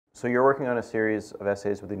So you're working on a series of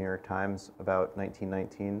essays with the New York Times about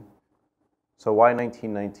 1919. So why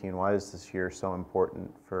 1919? Why is this year so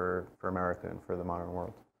important for America and for the modern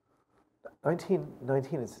world?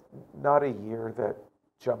 1919 is not a year that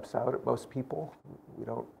jumps out at most people. We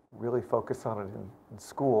don't really focus on it in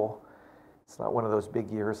school. It's not one of those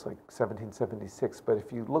big years like 1776, but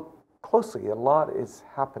if you look closely, a lot is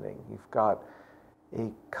happening. You've got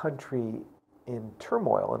a country in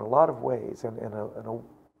turmoil in a lot of ways, and a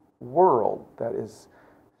world that is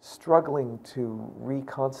struggling to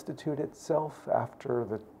reconstitute itself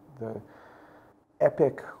after the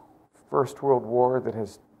epic First World War that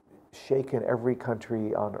has shaken every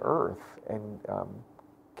country on earth and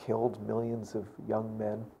killed millions of young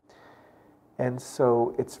men. And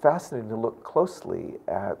so it's fascinating to look closely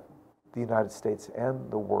at the United States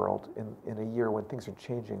and the world in a year when things are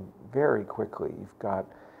changing very quickly. You've got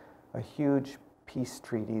a huge peace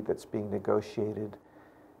treaty that's being negotiated,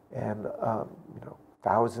 and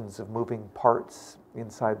thousands of moving parts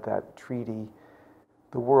inside that treaty.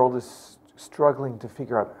 The world is struggling to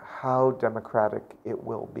figure out how democratic it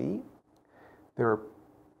will be. There are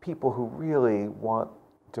people who really want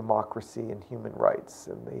democracy and human rights,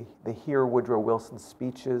 and they hear Woodrow Wilson's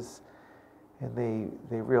speeches, and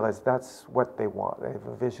they realize that's what they want. They have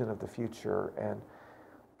a vision of the future, and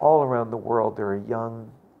all around the world there are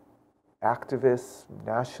young activists,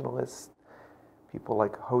 nationalists, people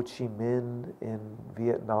like Ho Chi Minh in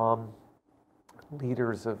Vietnam,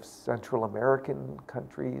 leaders of Central American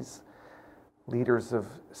countries, leaders of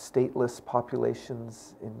stateless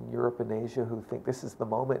populations in Europe and Asia who think this is the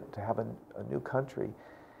moment to have a new country.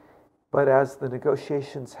 But as the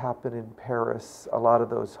negotiations happen in Paris, a lot of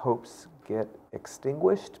those hopes get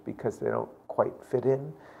extinguished because they don't quite fit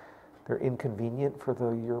in. They're inconvenient for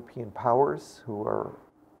the European powers, who are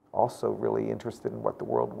also really interested in what the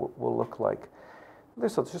world will look like.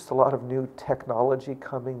 There's just a lot of new technology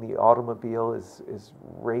coming. The automobile is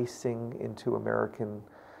racing into American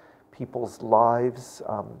people's lives.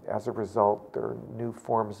 As a result, there are new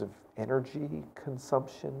forms of energy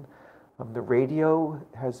consumption. The radio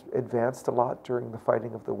has advanced a lot during the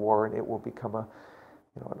fighting of the war, and it will become a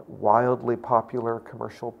wildly popular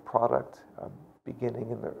commercial product beginning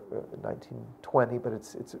in the 1920, but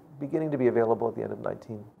it's beginning to be available at the end of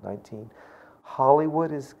 1919.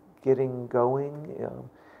 Hollywood is getting going.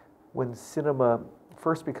 When cinema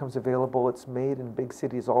first becomes available, it's made in big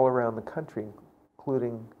cities all around the country,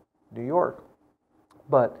 including New York.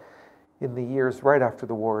 But in the years right after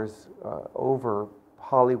the war is over,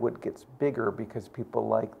 Hollywood gets bigger because people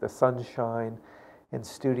like the sunshine, and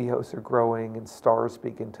studios are growing, and stars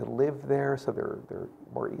begin to live there, so they're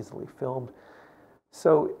more easily filmed.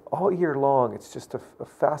 So all year long, it's just a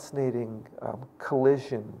fascinating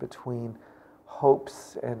collision between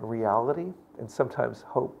hopes and reality, and sometimes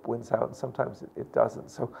hope wins out, and sometimes it doesn't.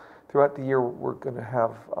 So throughout the year, we're going to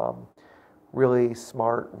have really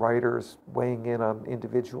smart writers weighing in on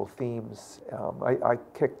individual themes. I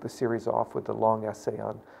kicked the series off with a long essay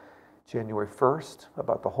on January 1st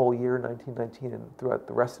about the whole year, 1919, and throughout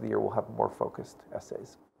the rest of the year, we'll have more focused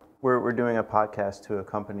essays. We're doing a podcast to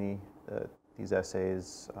accompany these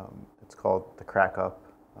essays. It's called The Crack Up.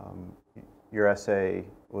 Your essay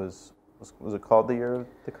was it called The Year of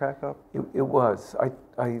the Crack Up? It was.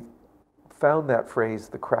 I found that phrase,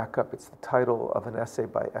 the crack up. It's the title of an essay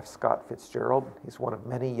by F. Scott Fitzgerald. He's one of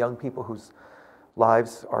many young people whose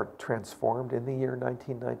lives are transformed in the year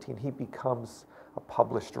 1919. He becomes a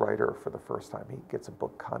published writer for the first time. He gets a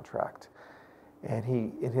book contract. And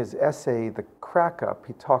in his essay, The Crack Up,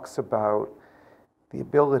 he talks about the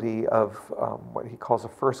ability of what he calls a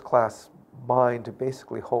first-class mind to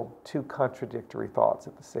basically hold two contradictory thoughts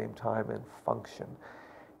at the same time and function.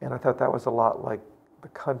 And I thought that was a lot like the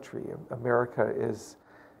country. America is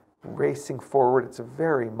racing forward. It's a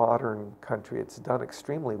very modern country. It's done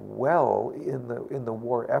extremely well in the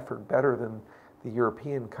war effort, better than the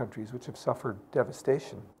European countries, which have suffered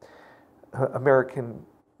devastation. American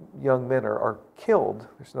young men are killed,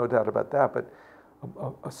 there's no doubt about that, but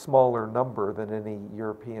a smaller number than any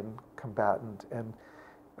European combatant. And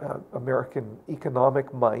American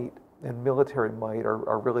economic might and military might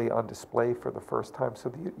are really on display for the first time. So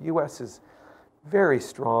the U.S. is very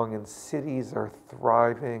strong, and cities are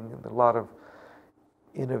thriving, and a lot of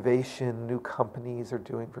innovation, new companies are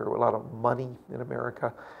doing a lot of money in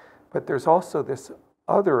America. But there's also this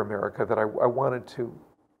other America that I wanted to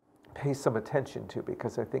pay some attention to,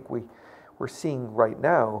 because I think we're seeing right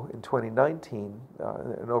now in 2019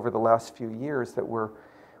 and over the last few years that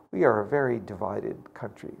we are a very divided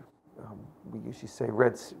country. We usually say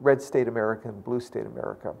red state America and blue state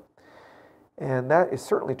America. And that is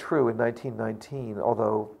certainly true in 1919,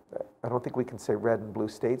 although I don't think we can say red and blue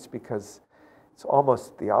states because it's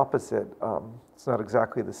almost the opposite. It's not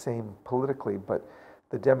exactly the same politically, but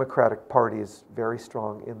the Democratic Party is very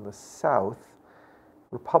strong in the South.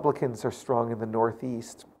 Republicans are strong in the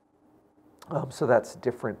Northeast, so that's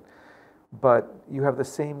different. But you have the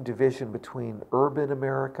same division between urban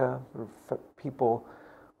America, people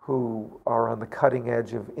who are on the cutting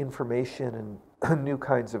edge of information and new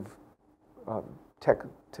kinds of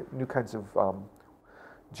new kinds of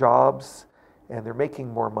jobs, and they're making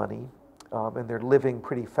more money, and they're living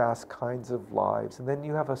pretty fast kinds of lives. And then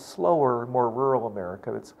you have a slower, more rural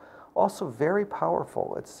America that's also very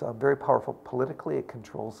powerful. It's very powerful politically. It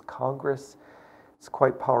controls Congress. It's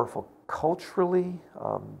quite powerful culturally.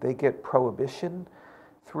 They get prohibition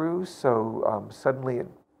through, so suddenly in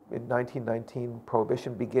 1919,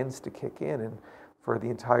 prohibition begins to kick in, and for the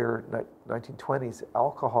entire 1920s,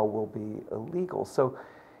 alcohol will be illegal. So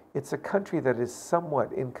it's a country that is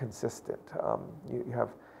somewhat inconsistent. You have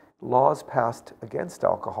laws passed against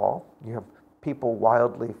alcohol. You have people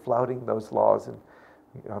wildly flouting those laws, and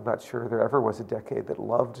I'm not sure there ever was a decade that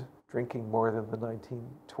loved drinking more than the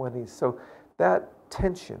 1920s. So that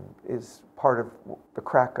tension is part of the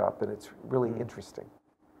crack up, and it's really interesting.